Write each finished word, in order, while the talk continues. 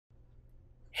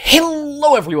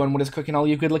Hello everyone, what is cooking, all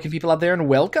you good looking people out there, and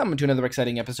welcome to another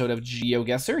exciting episode of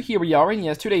GeoGuessr. Here we are in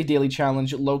yesterday's daily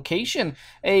challenge location,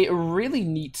 a really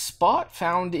neat spot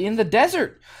found in the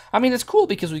desert. I mean, it's cool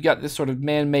because we got this sort of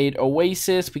man-made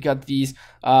oasis, we got these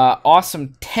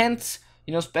awesome tents.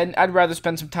 You know, I'd rather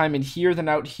spend some time in here than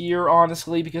out here,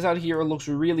 honestly, because out here it looks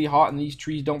really hot and these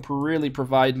trees don't really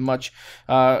provide much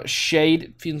shade.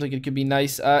 It feels like it could be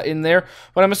nice in there,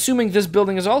 but I'm assuming this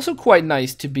building is also quite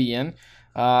nice to be in.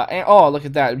 And oh, look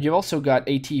at that. You've also got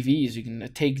ATVs. You can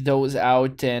take those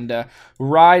out and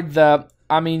ride the...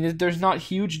 I mean, there's not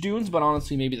huge dunes, but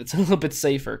honestly, maybe that's a little bit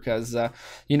safer because,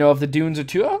 you know, if the dunes are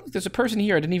too... Oh, there's a person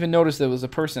here. I didn't even notice there was a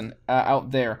person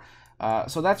out there.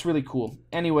 So that's really cool.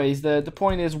 Anyways, the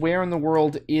point is, where in the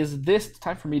world is this? It's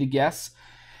time for me to guess.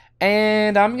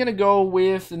 And I'm going to go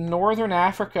with Northern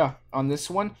Africa on this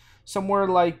one. Somewhere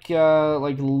like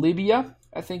Libya,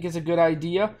 I think is a good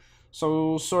idea.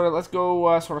 So let's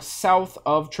go sort of south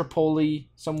of Tripoli,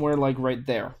 somewhere like right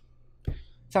there.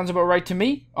 Sounds about right to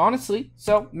me, honestly.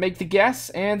 So make the guess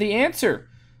and the answer.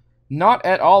 Not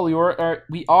at all. We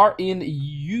are in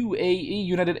UAE,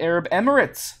 United Arab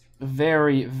Emirates.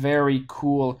 Very, very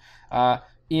cool.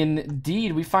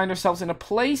 Indeed, we find ourselves in a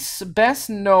place best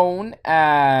known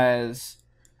as...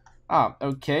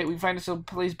 we find ourselves in a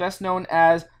place best known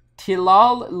as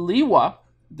Tilal Liwa.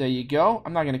 There you go.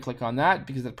 I'm not going to click on that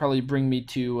because that'd probably bring me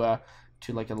to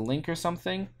like a link or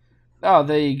something. Oh,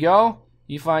 there you go.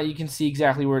 You can see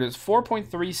exactly where it is.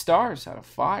 4.3 stars out of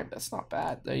 5. That's not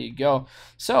bad. There you go.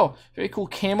 So, very cool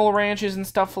camel ranches and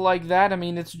stuff like that. I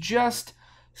mean, it's just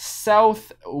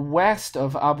southwest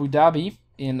of Abu Dhabi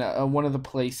in one of the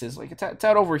places. Like it's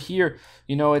out over here.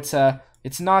 You know, it's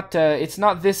not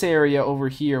this area over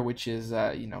here, which is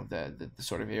you know, the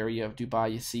sort of area of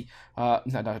Dubai you see. Not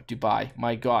Dubai.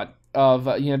 My God, of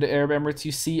you know, the Arab Emirates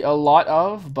you see a lot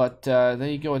of. But there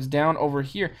you go. It's down over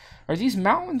here. Are these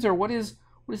mountains or what is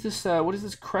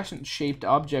this crescent-shaped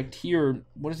object here?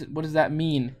 What is it? What does that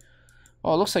mean?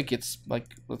 Oh, it looks like it's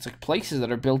like places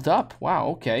that are built up. Wow.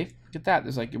 Okay. Look at that.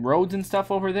 There's like roads and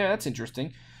stuff over there. That's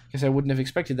interesting. Guess I wouldn't have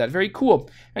expected that. Very cool.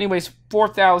 Anyways,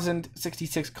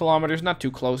 4,066 kilometers. Not too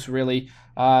close, really.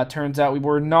 Turns out we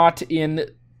were not in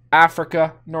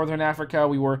Africa, Northern Africa.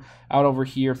 We were out over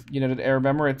here, United Arab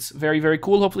Emirates. Very, very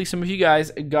cool. Hopefully some of you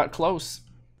guys got close.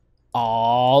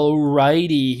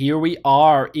 Alrighty, here we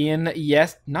are in,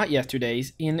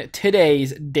 in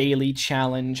today's daily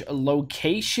challenge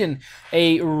location.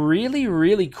 A really,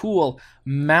 really cool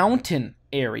mountain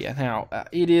area. Now,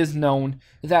 it is known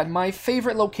that my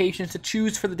favorite locations to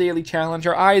choose for the daily challenge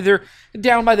are either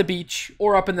down by the beach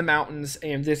or up in the mountains,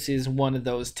 and this is one of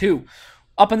those two.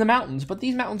 Up in the mountains, but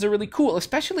these mountains are really cool.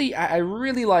 Especially, I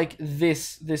really like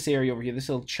this area over here, this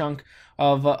little chunk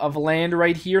of land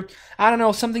right here. I don't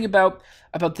know, something about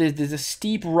the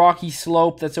steep rocky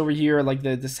slope that's over here, like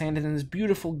the sand, and then this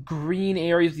beautiful green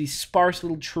areas, these sparse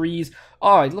little trees.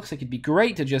 Oh, it looks like it'd be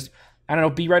great to just, I don't know,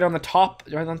 be right on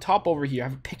top over here.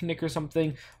 Have a picnic or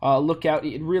something. Look out.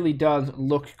 It really does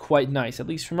look quite nice. At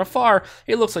least from afar,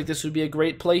 it looks like this would be a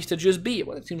great place to just be.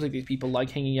 Well, it seems like these people like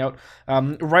hanging out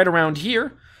right around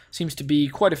here. Seems to be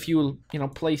quite a few, you know,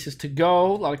 places to go.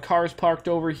 A lot of cars parked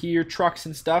over here, trucks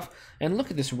and stuff. And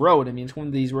look at this road. I mean, it's one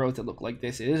of these roads that look like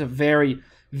this. It is a very,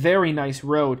 very nice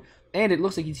road. And it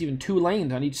looks like it's even 2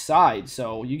 lanes on each side,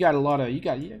 so you got a lot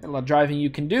of driving you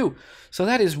can do. So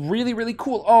that is really, really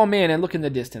cool. Oh man, and look in the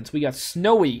distance, we got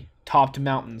snowy topped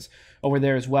mountains over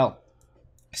there as well.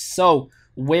 So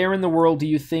where in the world do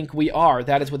you think we are?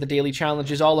 That is what the daily challenge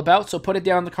is all about. So put it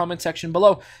down in the comment section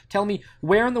below. Tell me,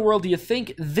 where in the world do you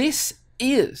think this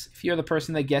is? If you're the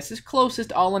person that guesses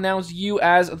closest, I'll announce you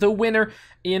as the winner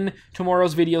in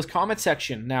tomorrow's video's comment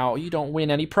section. Now, you don't win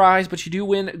any prize, but you do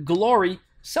win glory.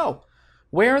 So,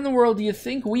 where in the world do you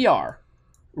think we are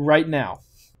right now?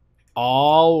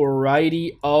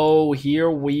 Alrighty. Oh, here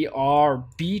we are.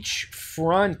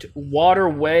 Beachfront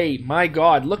waterway. My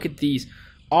God, look at these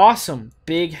awesome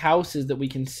big houses that we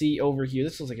can see over here.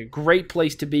 This looks like a great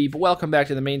place to be, but welcome back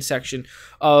to the main section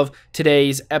of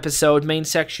today's episode. Main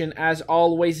section, as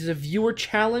always, is a viewer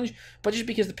challenge, but just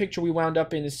because the picture we wound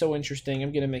up in is so interesting,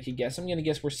 I'm going to make a guess. I'm going to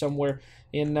guess we're somewhere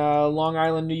in Long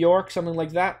Island, New York, something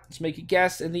like that. Let's make a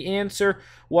guess, and the answer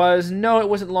was, no, it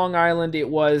wasn't Long Island. It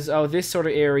was this sort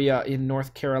of area in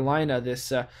North Carolina,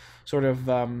 this sort of,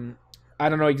 I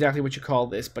don't know exactly what you call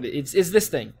this, but it's this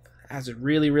thing. That's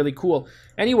really, really cool.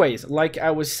 Anyways, like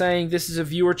I was saying, this is a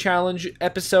viewer challenge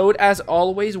episode. As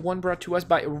always, one brought to us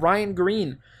by Ryan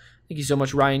Green. Thank you so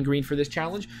much, Ryan Green, for this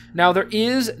challenge. Now, there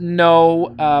is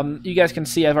no... you guys can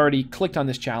see I've already clicked on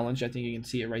this challenge. I think you can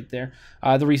see it right there.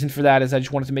 The reason for that is I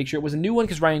just wanted to make sure it was a new one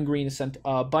because Ryan Green has sent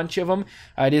a bunch of them.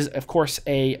 It is, of course,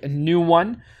 a new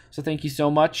one. So thank you so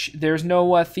much. There's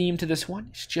no theme to this one.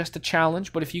 It's just a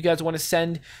challenge. But if you guys want to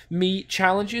send me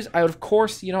challenges, I would, of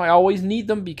course, I always need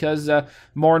them because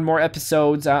more and more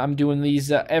episodes. I'm doing these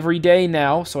every day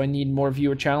now, so I need more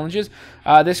viewer challenges.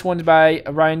 This one's by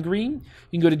Ryan Green.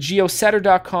 You can go to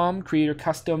geoguessr.com, create your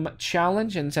custom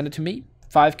challenge, and send it to me.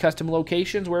 5 custom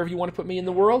locations, wherever you want to put me in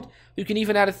the world. You can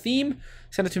even add a theme.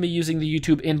 Send it to me using the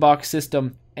YouTube inbox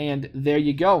system, and there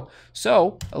you go.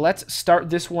 So let's start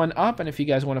this one up, and if you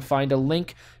guys want to find a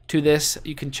link to this,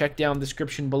 you can check down the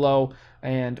description below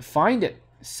and find it.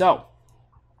 So,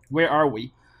 where are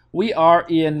we? We are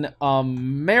in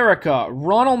America,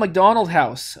 Ronald McDonald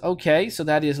House. Okay, so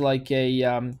that is like a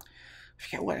I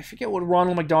forget what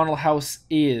Ronald McDonald House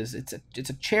is. It's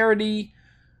a charity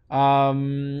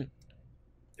for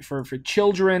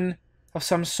children of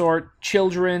some sort,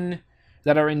 children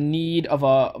that are in need of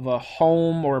a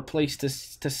home or a place to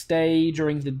stay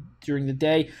during the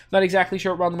day. Not exactly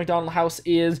sure what Ronald McDonald House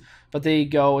is, but there you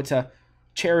go. It's a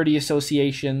charity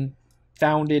association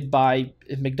founded by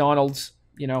McDonald's.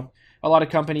 A lot of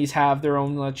companies have their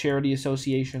own charity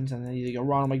associations, and then you go,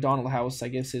 Ronald McDonald House, I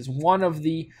guess, is one of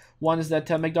the ones that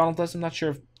McDonald's does. I'm not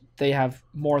sure if they have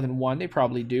more than one. They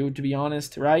probably do, to be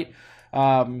honest, right?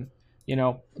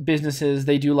 Businesses,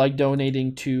 they do like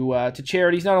donating to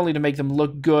charities, not only to make them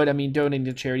look good. I mean, donating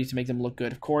to charities to make them look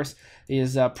good, of course,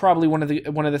 is probably one of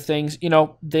the things.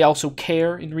 They also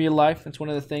care in real life. That's one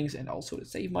of the things, and also to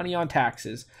save money on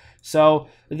taxes. So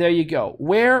there you go.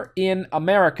 Where in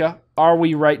America are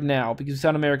we right now? Because it's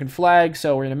on American flag,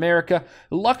 so we're in America.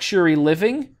 Luxury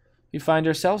living. We find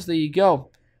ourselves. There you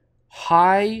go.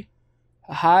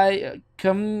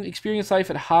 Come experience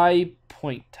life at High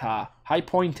Pointa. I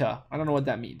don't know what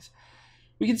that means.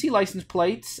 We can see license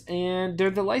plates, and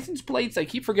they're the license plates. I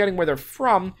keep forgetting where they're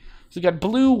from. So we got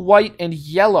blue, white, and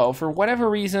yellow. For whatever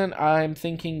reason, I'm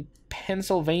thinking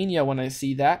Pennsylvania when I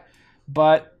see that,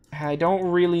 but I don't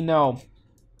really know.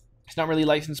 It's not really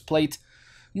license plates.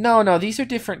 No, these are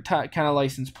different kind of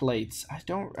license plates. I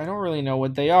don't really know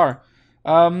what they are.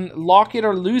 Lock it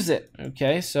or lose it.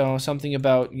 Okay, so something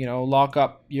about, lock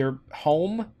up your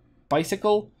home,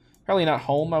 bicycle. Probably not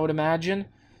home, I would imagine.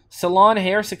 Salon,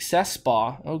 hair, success,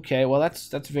 spa. Okay, well,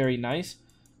 that's very nice.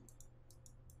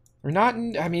 We're not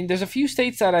in, there's a few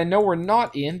states that I know we're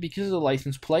not in because of the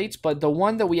license plates, but the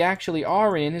one that we actually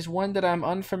are in is one that I'm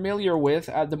unfamiliar with.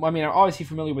 I'm obviously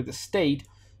familiar with the state.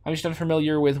 I'm just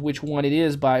unfamiliar with which one it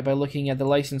is by looking at the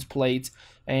license plates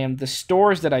and the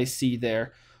stores that I see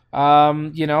there.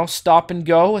 Stop and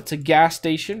go. It's a gas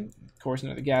station. Of course,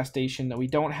 another gas station that we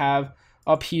don't have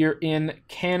up here in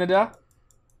Canada.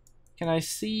 Can I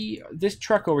see this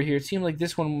truck over here? It seemed like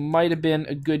this one might have been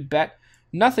a good bet.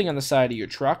 Nothing on the side of your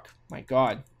truck. My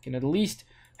God. You can at least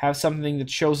have something that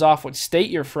shows off what state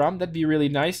you're from. That'd be really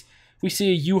nice. If we see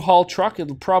a U-Haul truck,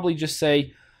 it'll probably just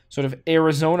say sort of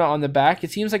Arizona on the back.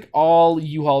 It seems like all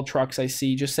U-Haul trucks I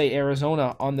see just say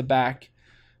Arizona on the back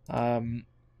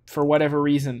for whatever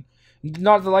reason.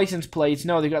 Not the license plates.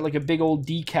 No, they got like a big old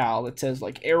decal that says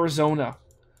like Arizona.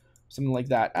 Something like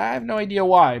that. I have no idea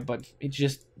why, but it's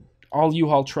just all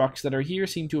U-Haul trucks that are here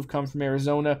seem to have come from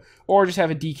Arizona, or just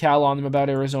have a decal on them about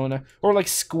Arizona, or like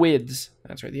squids.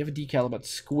 That's right, they have a decal about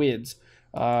squids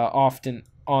often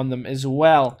on them as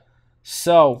well.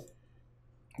 So,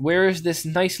 where is this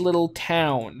nice little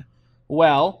town?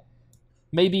 Well,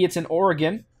 maybe it's in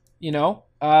Oregon,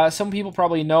 Some people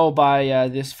probably know by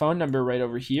this phone number right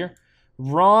over here.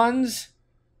 Ron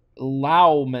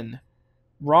Lauman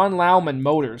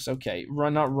Motors. Okay,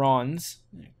 not Ron's.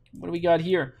 What do we got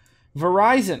here?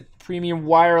 Verizon, premium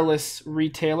wireless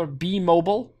retailer.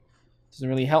 B-Mobile. Doesn't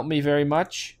really help me very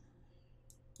much.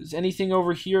 Is anything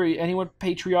over here? Anyone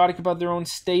patriotic about their own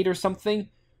state or something?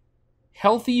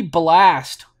 Healthy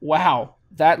Blast. Wow,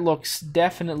 that looks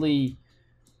definitely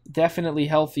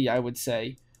healthy, I would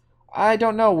say. I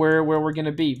don't know where we're going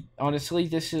to be. Honestly,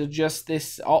 this is just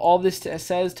this. All this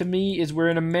says to me is we're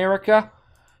in America.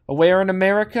 Where in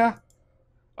America?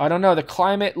 I don't know. The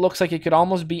climate looks like it could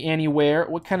almost be anywhere.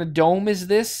 What kind of dome is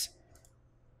this?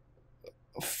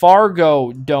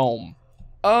 Fargo Dome.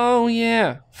 Oh,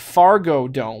 yeah. Fargo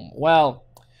Dome. Well,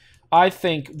 I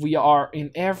think we are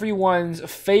in everyone's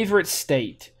favorite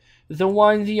state. The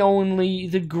one, the only,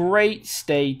 the great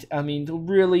state.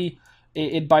 Really,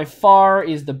 it by far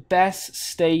is the best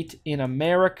state in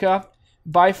America.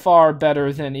 By far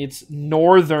better than its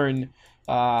northern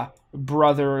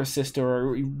brother or sister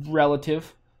or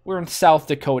relative. We're in South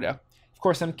Dakota.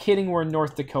 course, I'm kidding. We're in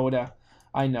North Dakota.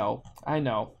 I know.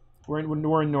 We're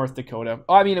in North Dakota.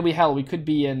 Oh, I mean, we could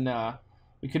be in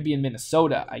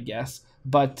Minnesota, I guess.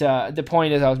 But the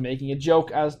point is, I was making a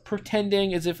joke. I was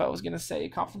pretending as if I was going to say a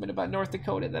compliment about North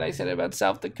Dakota that I said about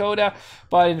South Dakota.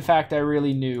 But in fact, I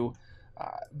really knew.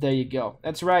 There you go.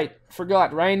 That's right.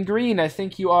 Forgot. Ryan Green, I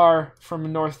think you are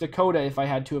from North Dakota, if I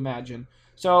had to imagine.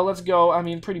 So let's go, I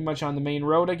mean, pretty much on the main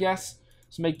road, I guess.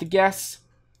 Let's make the guess.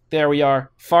 There we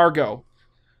are. Fargo.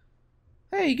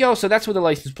 There you go. So that's what the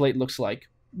license plate looks like.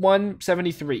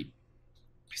 173.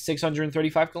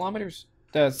 635 kilometers.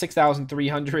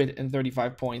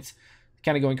 6,335 points.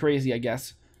 Kind of going crazy, I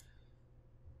guess.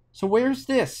 So where's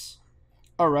this?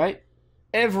 All right.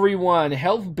 Everyone,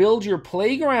 help build your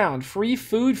playground. Free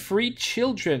food, free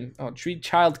children. Oh, treat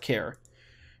childcare.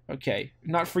 Okay,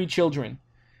 not free children.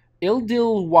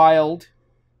 Idlewild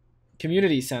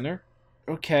Community Center.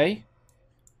 Okay.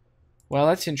 Well,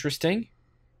 that's interesting.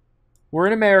 We're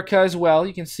in America as well.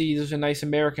 You can see there's a nice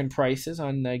American prices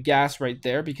on gas right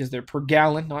there because they're per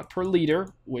gallon, not per liter,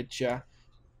 which,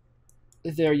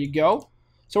 there you go.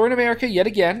 So we're in America yet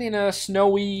again in a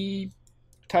snowy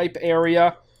type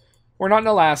area. We're not in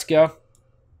Alaska.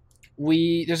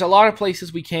 There's a lot of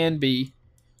places we can be.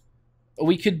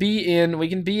 We can be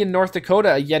in North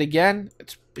Dakota yet again.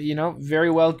 It's,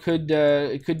 very well it could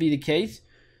be the case.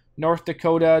 North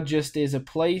Dakota just is a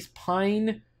place.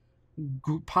 Pine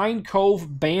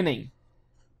Cove, Banning,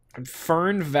 and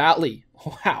Fern Valley.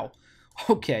 Wow.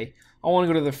 Okay. I want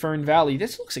to go to the Fern Valley.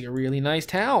 This looks like a really nice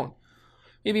town.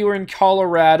 Maybe we're in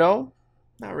Colorado.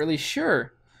 Not really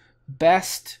sure.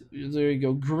 Best. There you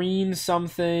go. Green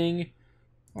something.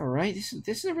 All right. This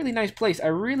is a really nice place. I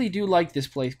really do like this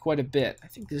place quite a bit. I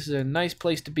think this is a nice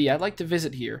place to be. I'd like to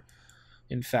visit here.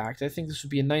 In fact, I think this would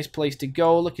be a nice place to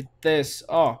go. Look at this.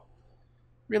 Oh,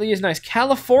 really is nice.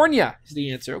 California is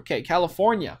the answer. Okay,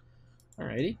 California.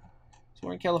 Alrighty. So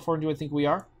we're in California. Do I think we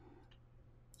are?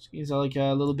 Seems like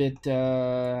a little bit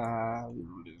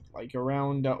like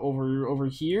around over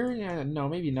here. Yeah, no,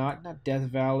 maybe not. Not Death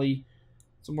Valley.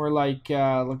 Somewhere like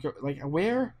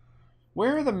where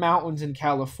are the mountains in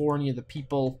California that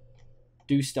people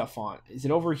do stuff on? Is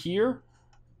it over here?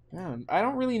 I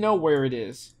don't really know where it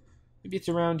is. Maybe it's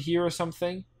around here or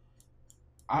something.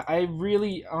 I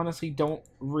really, honestly don't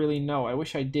really know. I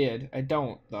wish I did. I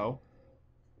don't, though.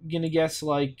 I'm gonna guess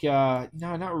like, no,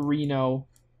 not Reno.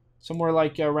 Somewhere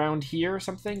like around here or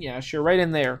something? Yeah, sure, right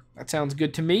in there. That sounds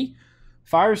good to me.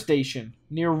 Fire station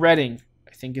near Reading,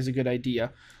 I think is a good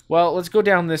idea. Well, let's go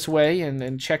down this way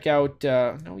and check out,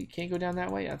 no, we can't go down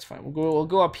that way? That's fine. We'll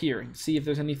go up here and see if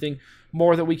there's anything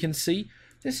more that we can see.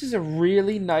 This is a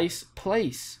really nice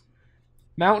place.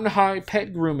 Mountain High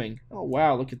Pet Grooming. Oh,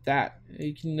 wow, look at that.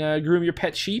 You can groom your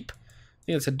pet sheep. I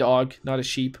think it's a dog, not a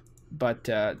sheep, but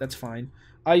that's fine.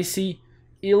 Icy.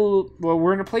 Well,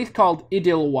 we're in a place called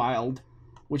Idlewild,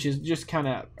 which is just kind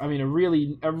of, I mean, a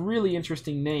really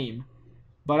interesting name.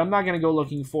 But I'm not going to go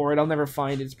looking for it. I'll never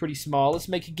find it. It's pretty small. Let's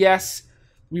make a guess.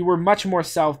 We were much more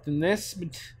south than this.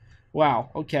 But, wow,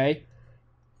 okay.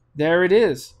 There it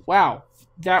is. Wow,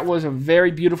 that was a very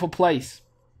beautiful place.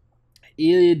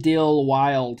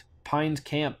 Idlewild Pines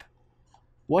Camp.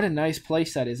 What a nice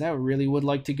place that is. I really would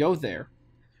like to go there.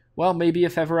 Well, maybe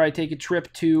if ever I take a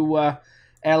trip to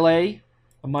LA,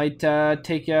 I might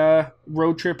take a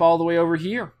road trip all the way over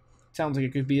here. Sounds like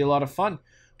it could be a lot of fun.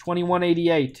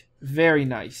 2188. Very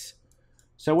nice.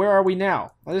 So where are we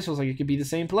now? Well, this looks like it could be the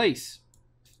same place.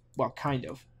 Well, kind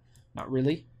of. Not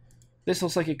really. This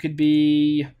looks like it could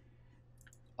be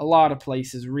a lot of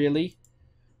places, really.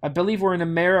 I believe we're in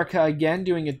America again,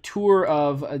 doing a tour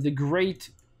of the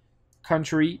great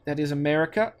country that is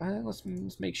America. Let's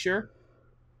make sure.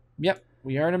 Yep,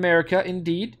 we are in America,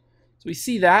 indeed. So we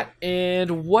see that.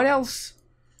 And what else?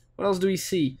 What else do we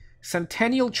see?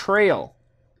 Centennial Trail.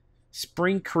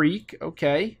 Spring Creek,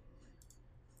 okay.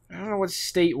 I don't know what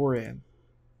state we're in.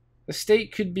 The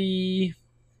state could be...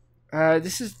 it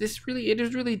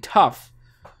is really tough.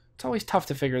 It's always tough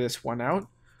to figure this one out.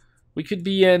 We could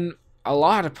be in a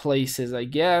lot of places, I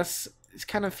guess. This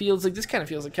kind of feels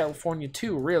like California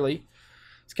too, really.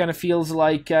 This kind of feels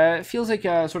like a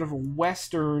sort of a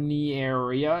westerny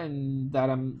area, and that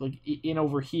I'm like in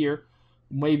over here.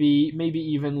 Maybe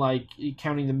even like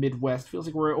counting the Midwest. Feels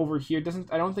like we're over here.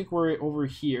 I don't think we're over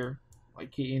here,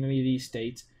 like in any of these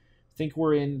states. I think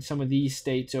we're in some of these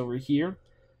states over here.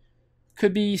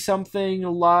 Could be something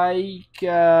like,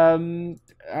 I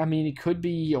mean, it could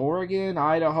be Oregon,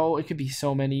 Idaho. It could be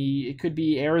so many. It could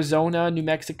be Arizona, New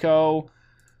Mexico.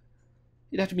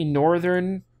 It'd have to be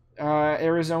northern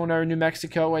Arizona or New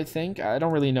Mexico, I think. I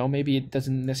don't really know. Maybe it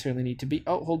doesn't necessarily need to be.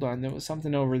 Oh, hold on. There was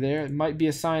something over there. It might be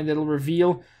a sign that'll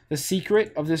reveal the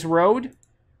secret of this road.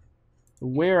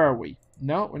 Where are we?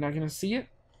 No, we're not going to see it.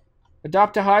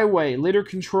 Adopt a highway. Litter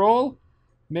control.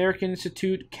 American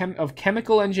Institute of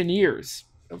Chemical Engineers.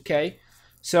 Okay.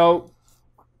 So,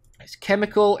 it's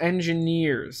chemical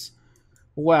engineers.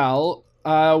 Well,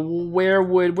 where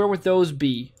would those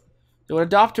be? They would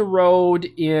adopt a road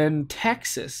in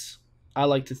Texas, I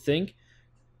like to think.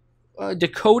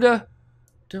 Dakota.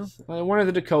 One of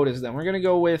the Dakotas, then. We're going to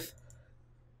go with...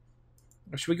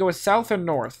 Or should we go with south or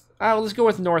north? Let's go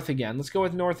with north again. Let's go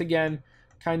with north again.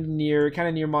 Kind of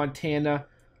near Montana.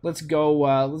 Let's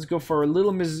go for a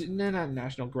little not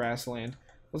national grassland.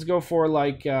 Let's go for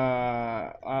like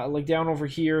down over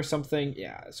here, something.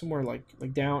 Yeah, somewhere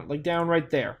like down right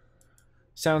there.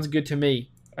 Sounds good to me,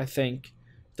 I think.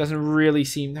 Doesn't really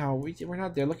seem... No, we're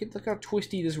not there. Look how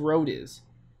twisty this road is.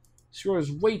 This road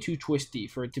is way too twisty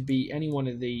for it to be any one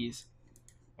of these.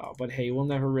 Oh, but hey, we'll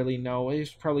never really know.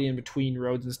 It's probably in between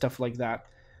roads and stuff like that.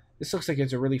 This looks like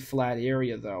it's a really flat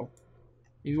area, though.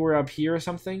 Maybe we're up here or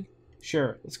something?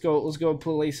 Sure. Let's go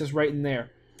place this right in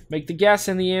there. Make the guess,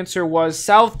 and the answer was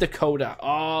South Dakota.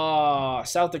 Ah,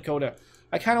 South Dakota.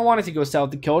 I kind of wanted to go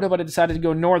South Dakota, but I decided to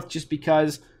go north just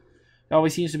because it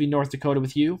always seems to be North Dakota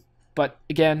with you. But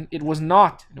again, it was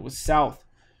not. It was south.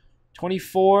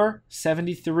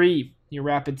 2473 near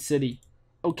Rapid City.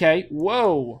 Okay,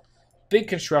 whoa. Big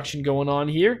construction going on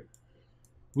here.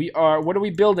 What are we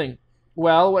building?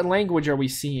 Well, what language are we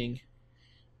seeing?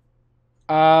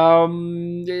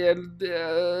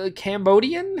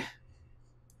 Cambodian?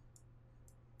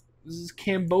 This is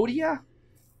Cambodia?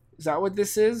 Is that what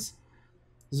this is?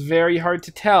 It's very hard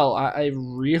to tell. I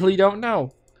really don't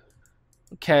know.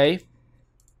 Okay.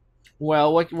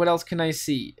 Well, what else can I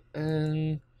see?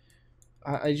 I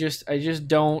just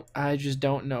don't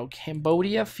know.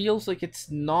 Cambodia feels like it's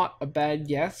not a bad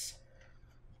guess.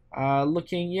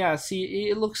 Yeah, see,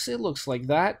 it looks like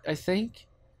that, I think.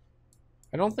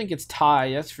 I don't think it's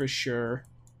Thai, that's for sure.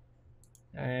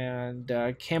 And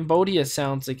Cambodia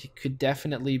sounds like it could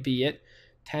definitely be it.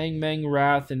 Tang Meng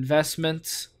Rath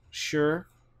Investments, sure.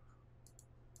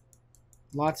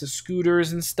 Lots of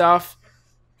scooters and stuff.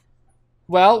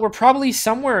 Well, we're probably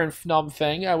somewhere in Phnom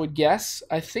Penh, I would guess.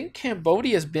 I think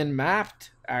Cambodia's been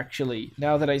mapped, actually.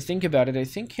 Now that I think about it, I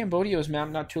think Cambodia was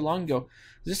mapped not too long ago.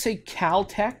 Does this say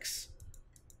Caltex? Is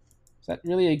that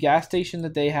really a gas station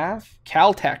that they have?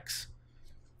 Caltex.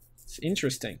 It's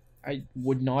interesting. I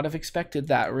would not have expected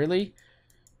that, really.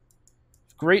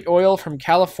 Great oil from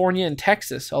California and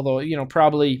Texas. Although,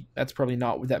 that's probably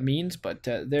not what that means, but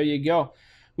there you go.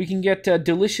 We can get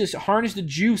delicious, harness the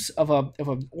juice of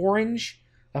an orange,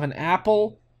 of an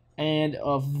apple, and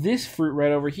of this fruit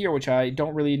right over here, which I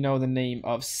don't really know the name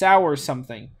of. Sour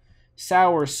something.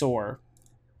 Sour sore.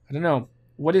 I don't know.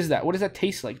 What is that? What does that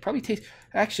taste like? Probably taste...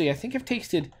 Actually, I think I've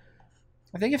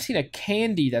seen a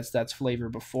candy that's flavor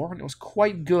before, and it was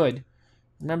quite good.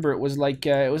 Remember, it was like...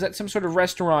 it was at some sort of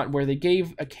restaurant where they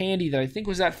gave a candy that I think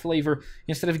was that flavor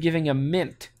instead of giving a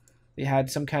mint. They had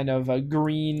some kind of a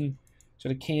green...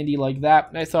 sort of candy like that.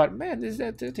 And I thought, man,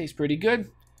 that tastes pretty good.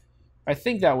 I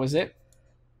think that was it.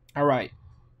 All right.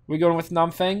 We going with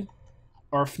Phnom Penh?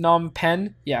 Or Phnom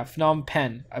Penh? Yeah, Phnom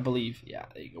Penh, I believe. Yeah,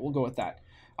 there you go. We'll go with that.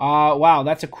 Wow,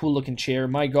 that's a cool looking chair.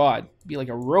 My God. Be like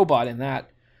a robot in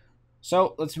that.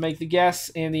 So, let's make the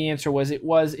guess. And the answer was, it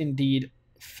was indeed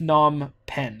Phnom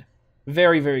Penh.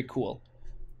 Very, very cool.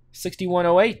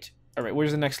 6108. All right,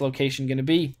 where's the next location going to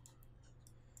be?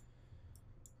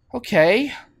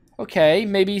 Okay,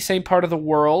 maybe same part of the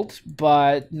world,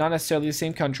 but not necessarily the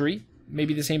same country.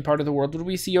 Maybe the same part of the world. What do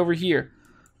we see over here?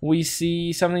 We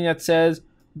see something that says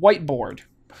whiteboard.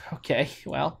 Okay,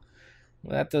 well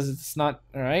it's not,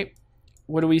 all right.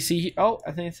 What do we see here? Oh,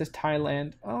 I think it says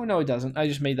Thailand. Oh, no, it doesn't. I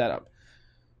just made that up.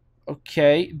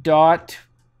 Okay, dot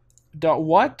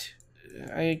what?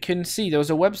 I couldn't see. There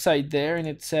was a website there, and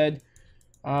it said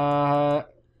 .co.it.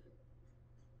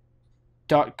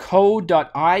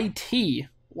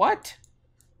 What?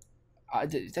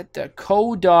 That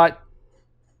co.kt.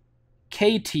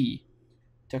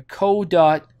 The co.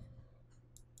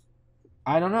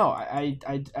 I don't know. I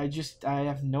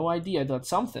have no idea. Dot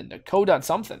something. The co. Dot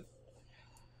something.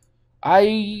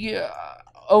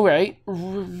 All right.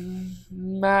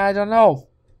 I don't know.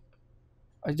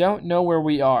 I don't know where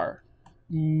we are.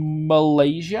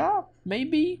 Malaysia,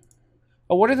 maybe.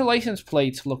 Oh, what do the license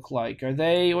plates look like?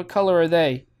 What color are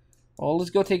they? Well, let's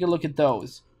go take a look at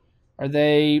those.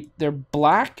 They're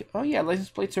black? Oh yeah, license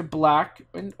plates are black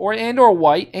or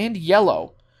white and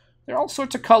yellow. They're all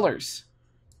sorts of colors.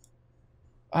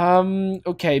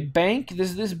 Okay, bank.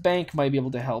 This bank might be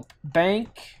able to help. Bank.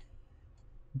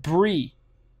 Bri.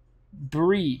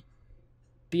 Bri.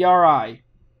 B-R-I.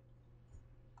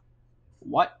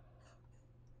 What?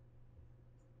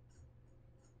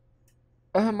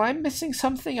 Am I missing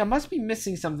something? I must be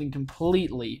missing something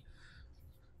completely.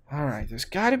 Alright, there's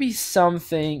gotta be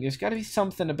something. There's gotta be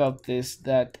something about this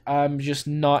that I'm just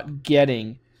not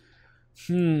getting.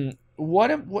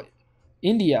 What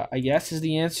India, I guess, is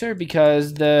the answer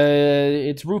because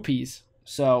it's rupees.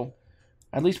 So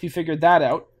at least we figured that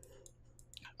out.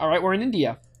 Alright, we're in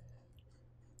India.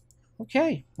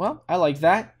 Okay, well, I like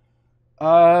that.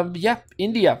 Yeah,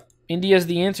 India. India is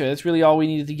the answer. That's really all we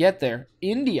needed to get there.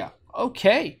 India.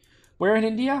 Okay. Where in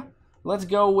India? Let's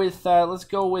go with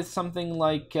something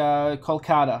like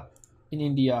Kolkata in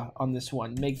India on this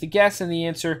one. Make the guess and the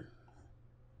answer.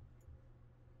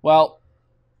 Well,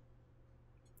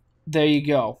 there you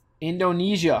go.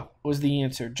 Indonesia was the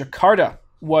answer. Jakarta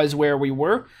was where we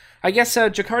were. I guess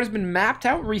Jakarta's been mapped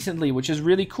out recently, which is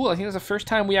really cool. I think that's the first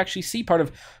time we actually see part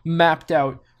of mapped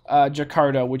out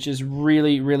Jakarta, which is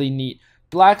really, really neat.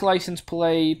 Black license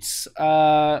plates.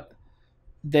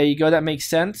 There you go. That makes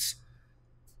sense.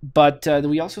 But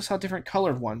we also saw different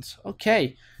colored ones.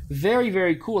 Okay. Very,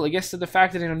 very cool. I guess the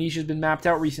fact that Indonesia's been mapped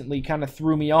out recently kind of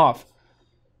threw me off.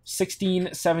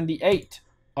 1678.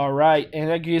 All right. And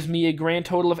that gives me a grand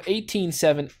total of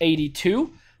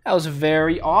 18,782. That was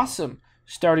very awesome.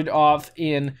 Started off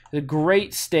in the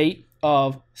great state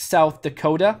of South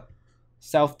Dakota.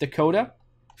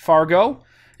 Fargo.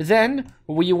 Then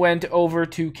we went over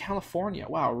to California.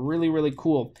 Wow, really, really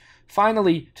cool.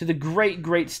 Finally, to the great,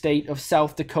 great state of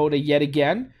South Dakota yet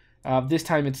again. This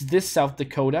time it's this South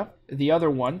Dakota. The other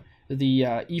one,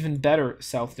 the even better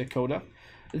South Dakota.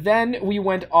 Then we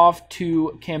went off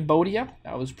to Cambodia.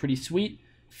 That was pretty sweet.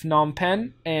 Phnom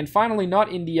Penh. And finally, not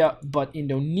India, but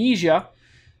Indonesia.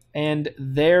 And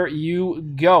there you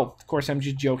go. Of course, I'm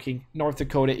just joking. North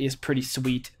Dakota is pretty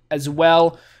sweet as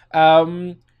well.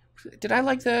 Did I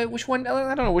like which one?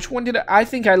 I don't know. Which one did I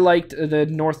think I liked the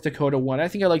North Dakota one. I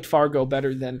think I liked Fargo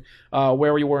better than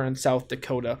where we were in South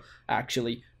Dakota,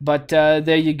 actually. But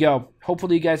there you go.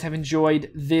 Hopefully you guys have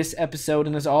enjoyed this episode.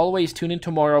 And as always, tune in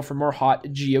tomorrow for more hot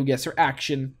GeoGuessr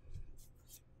action.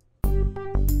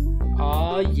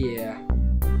 Aw, yeah.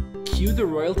 Cue the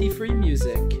royalty-free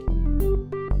music.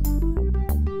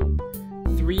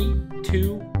 3,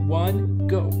 2, 1,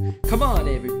 go. Come on,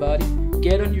 everybody.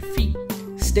 Get on your feet.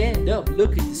 Stand up,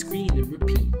 look at the screen and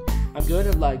repeat. I'm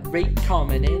gonna like, rate,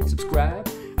 comment, and subscribe.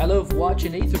 I love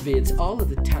watching Ather vids all of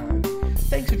the time.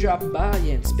 Thanks for dropping by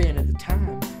and spending the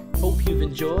time. Hope you've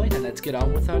enjoyed, and let's get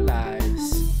on with our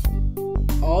lives.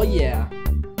 Oh yeah.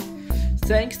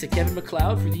 Thanks to Kevin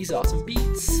MacLeod for these awesome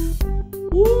beats.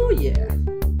 Woo yeah.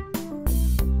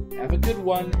 Have a good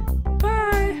one.